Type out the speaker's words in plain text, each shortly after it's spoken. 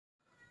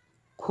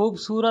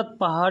खूबसूरत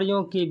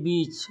पहाड़ियों के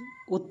बीच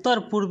उत्तर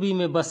पूर्वी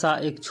में बसा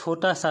एक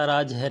छोटा सा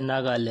राज्य है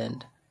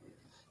नागालैंड।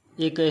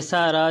 एक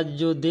ऐसा राज्य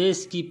जो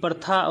देश की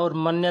प्रथा और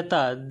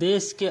मान्यता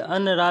देश के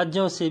अन्य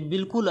राज्यों से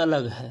बिल्कुल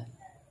अलग है।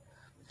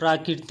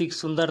 प्राकृतिक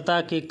सुंदरता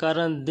के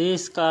कारण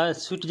देश का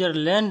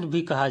स्विट्जरलैंड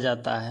भी कहा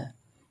जाता है।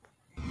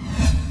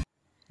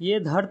 ये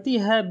धरती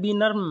है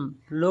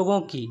विनम्र लोगों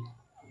की,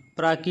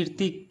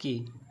 प्राकृतिक की,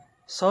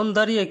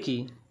 सौंदर्य की,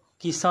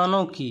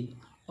 किसानों की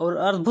और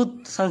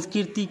अद्भुत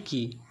संस्कृति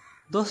की।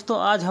 दोस्तों,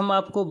 आज हम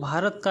आपको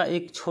भारत का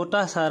एक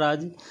छोटा सा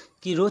राज्य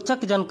की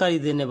रोचक जानकारी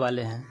देने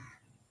वाले हैं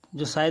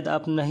जो शायद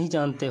आप नहीं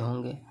जानते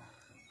होंगे।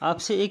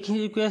 आपसे एक ही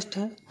रिक्वेस्ट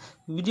है,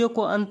 वीडियो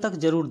को अंत तक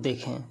ज़रूर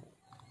देखें।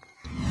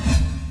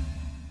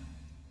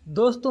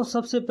 दोस्तों,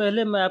 सबसे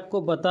पहले मैं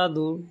आपको बता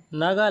दूं,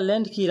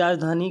 नागालैंड की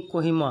राजधानी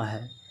कोहिमा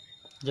है,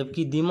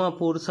 जबकि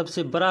दीमापुर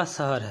सबसे बड़ा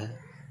शहर है।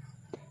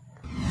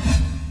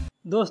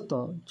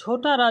 दोस्तों,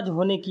 छोटा राज्य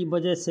होने की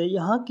वजह से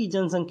यहाँ की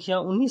जनसंख्या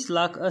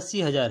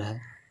 19,80,000 है,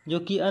 जो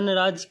कि अन्य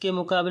राज्य के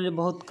मुकाबले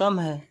बहुत कम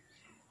है।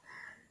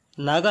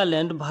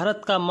 नागालैंड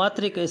भारत का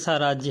मात्र एक ऐसा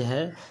राज्य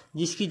है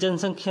जिसकी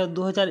जनसंख्या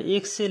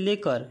 2001 से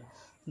लेकर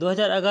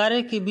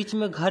 2011 के बीच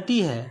में घटी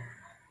है।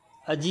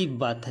 अजीब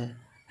बात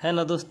है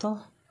ना दोस्तों।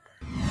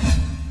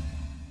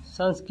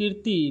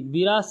 संस्कृति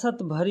विरासत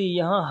भरी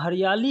यहाँ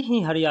हरियाली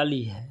ही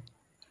हरियाली है,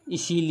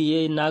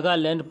 इसीलिए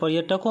नागालैंड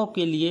पर्यटकों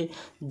के लिए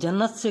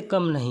जन्नत से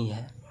कम नहीं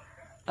है।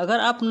 अगर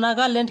आप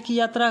नागालैंड की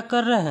यात्रा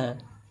कर रहे हैं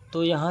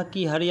तो यहाँ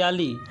की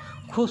हरियाली,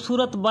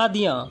 खूबसूरत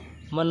वादियाँ,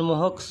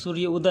 मनमोहक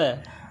सूर्य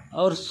उदय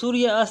और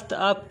सूर्य अस्त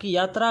आपकी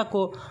यात्रा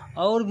को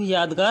और भी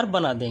यादगार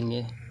बना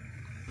देंगे।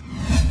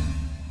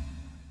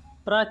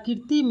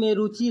 प्रकृति में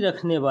रुचि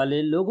रखने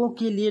वाले लोगों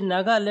के लिए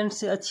नागालैंड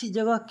से अच्छी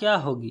जगह क्या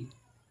होगी।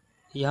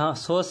 यहाँ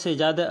 100 से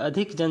ज़्यादा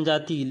अधिक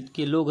जनजाति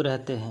के लोग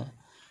रहते हैं।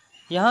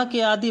 यहाँ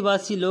के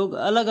आदिवासी लोग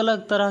अलग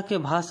अलग तरह के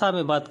भाषा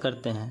में बात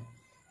करते हैं।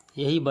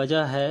 यही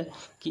वजह है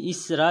कि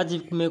इस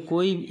राज्य में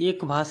कोई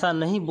एक भाषा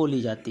नहीं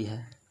बोली जाती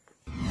है।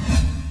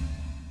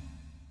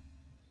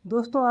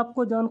 दोस्तों,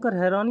 आपको जानकर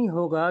हैरानी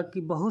होगा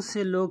कि बहुत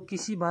से लोग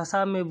किसी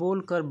भाषा में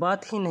बोलकर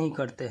बात ही नहीं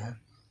करते हैं।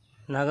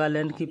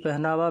 नागालैंड की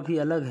पहनावा भी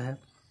अलग है।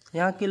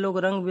 यहाँ के लोग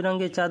रंग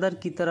बिरंगे चादर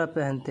की तरह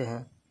पहनते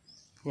हैं।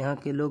 यहाँ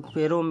के लोग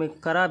पैरों में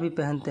कड़ा भी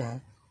पहनते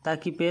हैं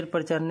ताकि पैर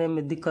पर चढ़ने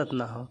में दिक्कत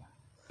ना हो।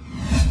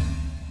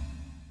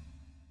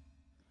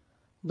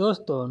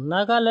 दोस्तों,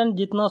 नागालैंड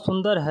जितना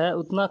सुंदर है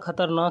उतना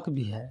खतरनाक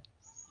भी है।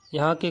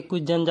 यहाँ के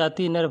कुछ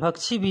जनजाति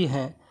नरभक्षी भी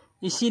हैं,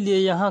 इसीलिए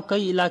यहाँ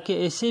कई इलाके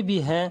ऐसे भी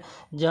हैं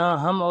जहाँ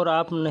हम और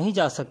आप नहीं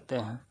जा सकते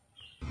हैं।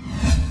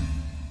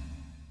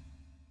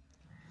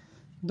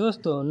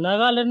 दोस्तों,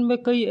 नागालैंड में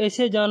कई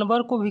ऐसे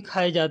जानवर को भी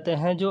खाए जाते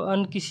हैं जो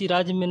अन्य किसी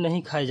राज्य में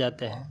नहीं खाए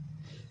जाते हैं।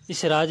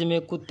 इस राज्य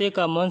में कुत्ते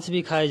का मांस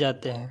भी खाए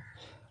जाते हैं।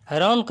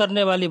 हैरान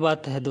करने वाली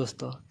बात है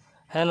दोस्तों,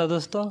 है ना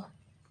दोस्तों।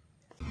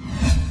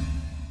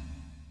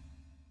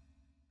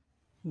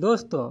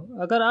 दोस्तों,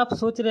 अगर आप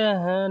सोच रहे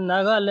हैं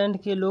नागालैंड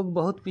के लोग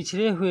बहुत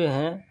पिछड़े हुए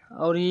हैं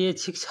और ये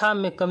शिक्षा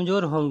में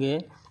कमज़ोर होंगे,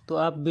 तो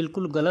आप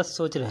बिल्कुल गलत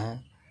सोच रहे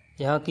हैं।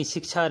 यहाँ की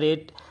शिक्षा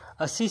रेट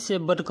 80 से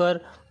बढ़कर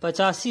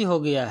 85 हो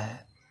गया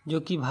है, जो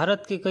कि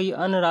भारत के कई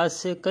अन्य राज्य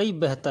से कई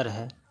बेहतर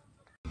है।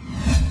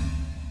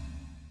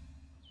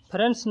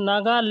 फ्रेंड्स,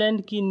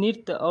 नागालैंड की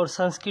नृत्य और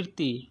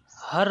संस्कृति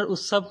हर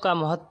उत्सव का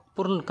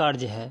महत्वपूर्ण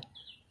कार्य है।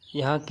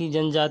 यहाँ की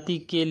जनजाति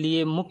के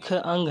लिए मुख्य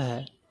अंग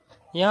है।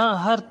 यहाँ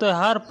हर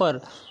त्योहार पर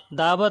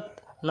दावत,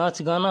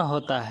 नाच गाना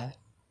होता है।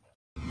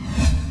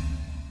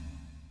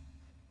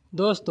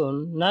 दोस्तों,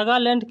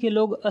 नागालैंड के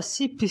लोग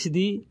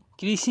 80%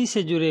 कृषि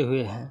से जुड़े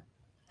हुए हैं।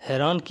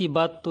 हैरान की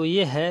बात तो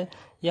ये है,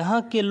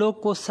 यहाँ के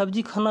लोग को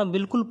सब्जी खाना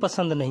बिल्कुल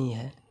पसंद नहीं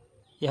है।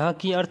 यहाँ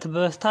की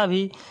अर्थव्यवस्था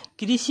भी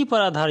कृषि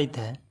पर आधारित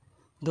है।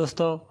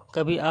 दोस्तों,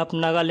 कभी आप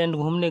नागालैंड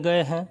घूमने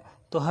गए हैं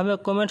तो हमें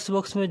कमेंट्स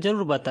बॉक्स में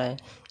ज़रूर बताएं।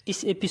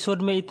 इस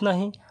एपिसोड में इतना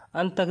ही।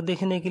 अंत तक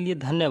देखने के लिए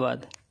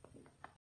धन्यवाद।